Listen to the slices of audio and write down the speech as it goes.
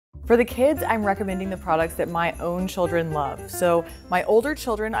For the kids, I'm recommending the products that my own children love. So my older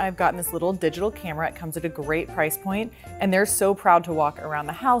children, I've gotten this little digital camera. It comes at a great price point, and they're so proud to walk around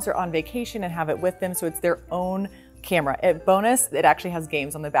the house or on vacation and have it with them. So it's their own camera. Bonus, it actually has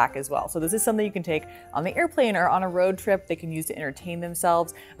games on the back as well. So this is something you can take on the airplane or on a road trip. They can use to entertain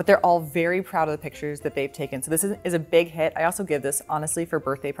themselves, but they're all very proud of the pictures that they've taken. So this is a big hit. I also give this honestly for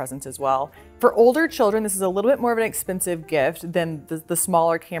birthday presents as well. For older children, this is a little bit more of an expensive gift than the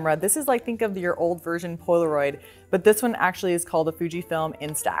smaller camera. This is like, think of your old version Polaroid, but this one actually is called a Fujifilm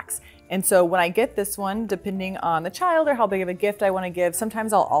Instax. And so when I get this one, depending on the child or how big of a gift I want to give,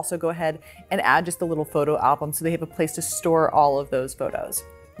 sometimes I'll also go ahead and add just a little photo album so they have a place to store all of those photos.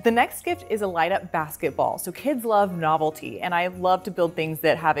 The next gift is a light up basketball. So kids love novelty, and I love to build things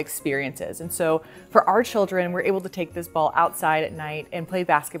that have experiences. And so for our children, we're able to take this ball outside at night and play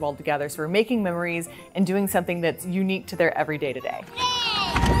basketball together. So we're making memories and doing something that's unique to their everyday today.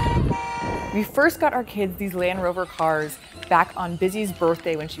 We first got our kids these Land Rover cars back on Busy's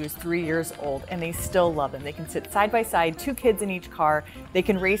birthday when she was 3 years old, and they still love them. They can sit side by side, 2 kids in each car. They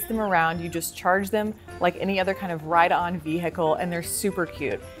can race them around. You just charge them like any other kind of ride-on vehicle, and they're super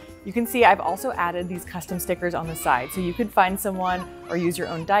cute. You can see I've also added these custom stickers on the side, so you could find someone or use your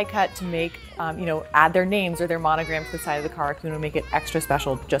own die cut to make, add their names or their monogram to the side of the car if you want to make it extra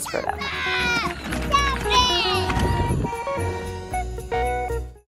special just for them.